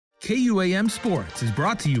KUAM Sports is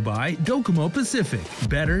brought to you by Docomo Pacific.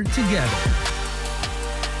 Better together.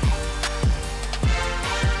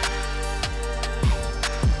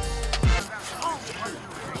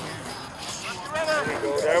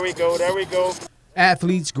 There we go.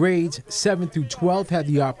 Athletes grades 7 through 12 had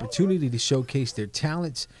the opportunity to showcase their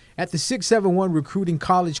talents at the 671 Recruiting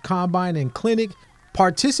College Combine and Clinic.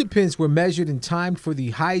 Participants were measured and timed for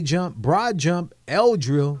the high jump, broad jump, L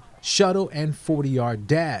drill, shuttle, and 40-yard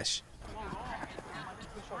dash.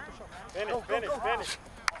 Finish.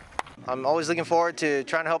 I'm always looking forward to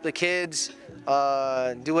trying to help the kids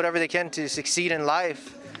do whatever they can to succeed in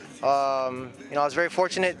life. I was very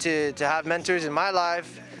fortunate to have mentors in my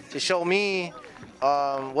life to show me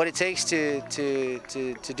what it takes to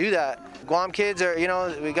do that. Guam kids are,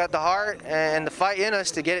 we got the heart and the fight in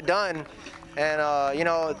us to get it done. And,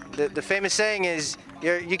 the famous saying is,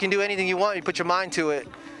 you can do anything you want, you put your mind to it.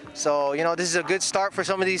 So, this is a good start for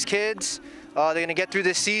some of these kids. They're going to get through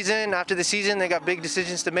this season. After the season, they got big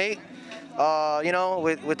decisions to make.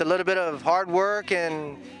 With a little bit of hard work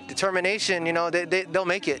and determination, they'll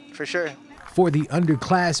make it for sure. For the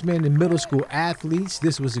underclassmen and middle school athletes,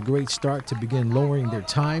 this was a great start to begin lowering their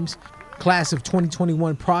times. Class of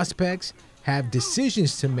 2021 prospects have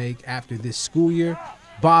decisions to make after this school year.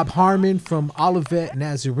 Bob Harmon from Olivet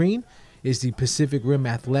Nazarene is the Pacific Rim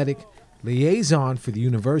Athletic Liaison for the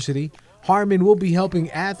university. Harmon will be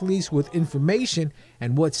helping athletes with information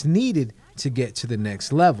and what's needed to get to the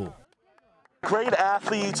next level. Great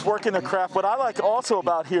athletes working their craft. What I like also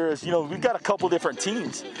about here is, we've got a couple different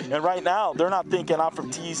teams. And right now, they're not thinking, I'm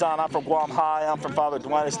from Tizon, I'm from Guam High, I'm from Father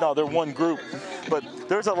Duenas. No, they're one group. But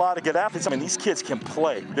there's a lot of good athletes. These kids can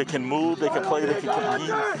play. They can move, they can play, they can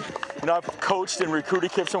compete. I've coached and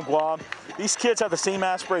recruited kids from Guam. These kids have the same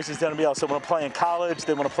aspirations as anybody else. They want to play in college.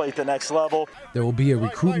 They want to play at the next level. There will be a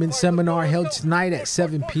recruitment seminar held tonight at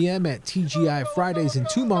 7 p.m. at TGI Fridays in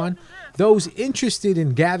Tumon. Those interested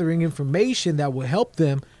in gathering information that will help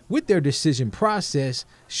them with their decision process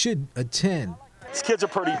should attend. These kids are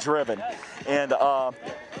pretty driven. And,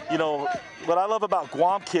 what I love about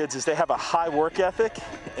Guam kids is they have a high work ethic,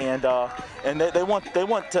 and they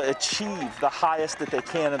want to achieve the highest that they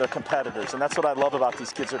can in their competitors, and that's what I love about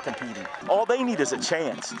these kids who are competing. All they need is a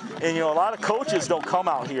chance, and a lot of coaches don't come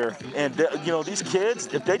out here, and these kids,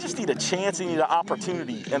 if they just need a chance, they need an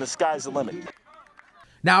opportunity, and the sky's the limit.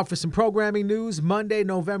 Now for some programming news, Monday,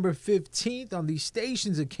 November 15th on the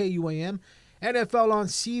stations of KUAM, NFL on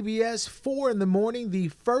CBS, 4 in the morning, the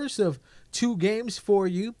first of 2 games for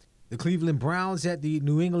you. The Cleveland Browns at the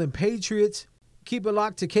New England Patriots. Keep it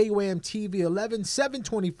locked to KUAM TV 11,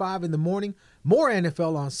 7:25 in the morning. More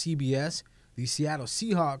NFL on CBS. The Seattle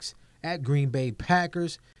Seahawks at Green Bay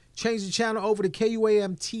Packers. Change the channel over to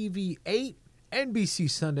KUAM TV 8, NBC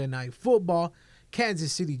Sunday Night Football.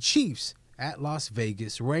 Kansas City Chiefs at Las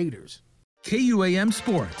Vegas Raiders. KUAM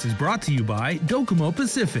Sports is brought to you by Docomo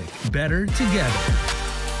Pacific. Better together.